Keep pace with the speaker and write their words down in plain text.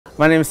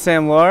My name is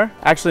Sam Loehr.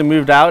 Actually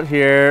moved out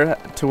here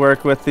to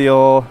work with the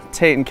old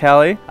Tate and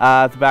Kelly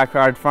at the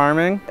backyard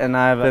farming, and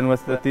I've been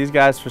with these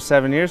guys for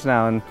 7 years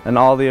now, and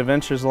all the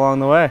adventures along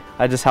the way.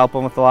 I just help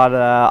them with a lot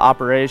of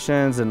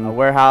operations and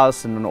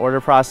warehouse and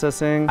order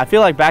processing. I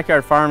feel like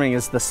backyard farming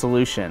is the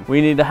solution. We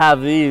need to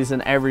have these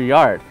in every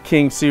yard.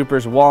 King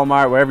Soopers,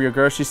 Walmart, wherever your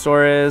grocery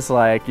store is,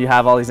 like you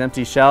have all these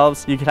empty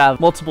shelves. You could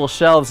have multiple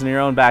shelves in your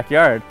own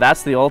backyard.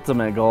 That's the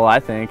ultimate goal, I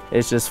think.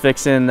 It's just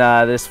fixing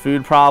this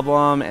food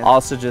problem and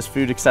also just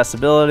food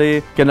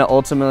accessibility. Gonna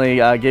ultimately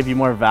give you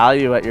more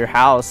value at your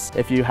house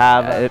if you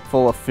have it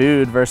full of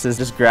food versus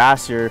just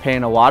grass you're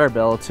paying a water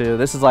bill to.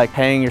 This is like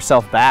paying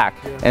yourself back.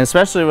 And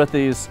especially with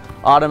these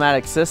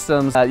automatic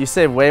systems, you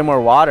save way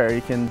more water. You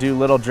can do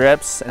little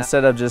drips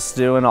instead of just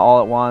doing it all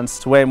at once.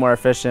 It's way more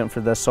efficient for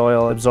the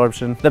soil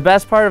absorption. The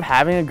best part of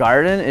having a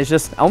garden is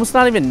just almost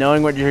not even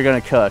knowing what you're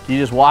gonna cook. You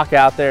just walk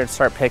out there and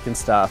start picking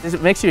stuff.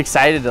 It makes you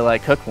excited to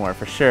like cook more,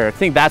 for sure. I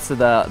think that's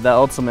the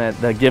ultimate,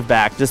 the give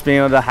back. Just being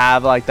able to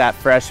have like that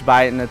fresh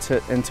bite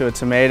into a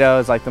tomato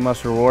is like the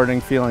most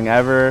rewarding feeling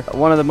ever.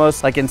 One of the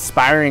most like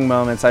inspiring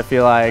moments, I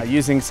feel like,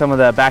 using some of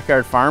the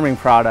backyard farming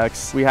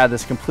products. We had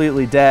this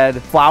completely dead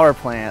flower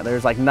plant.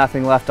 There's like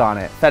nothing left on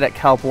it. Fed it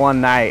kelp one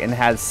night and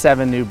had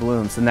 7 new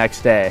blooms the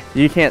next day.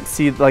 You can't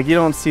see, like, you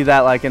don't see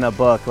that like in a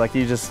book. Like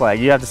you just like,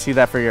 you have to see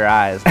that for your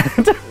eyes.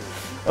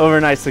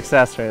 Overnight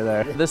success right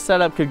there. This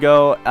setup could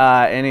go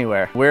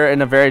anywhere. We're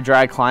in a very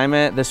dry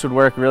climate. This would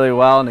work really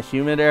well in a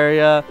humid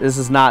area. This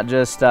is not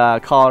just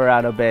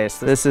Colorado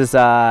based. This is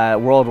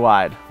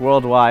worldwide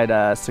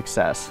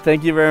success.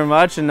 Thank you very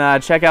much,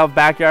 and check out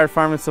Backyard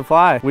Farm and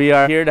Supply. We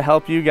are here to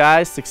help you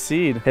guys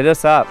succeed. Hit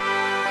us up.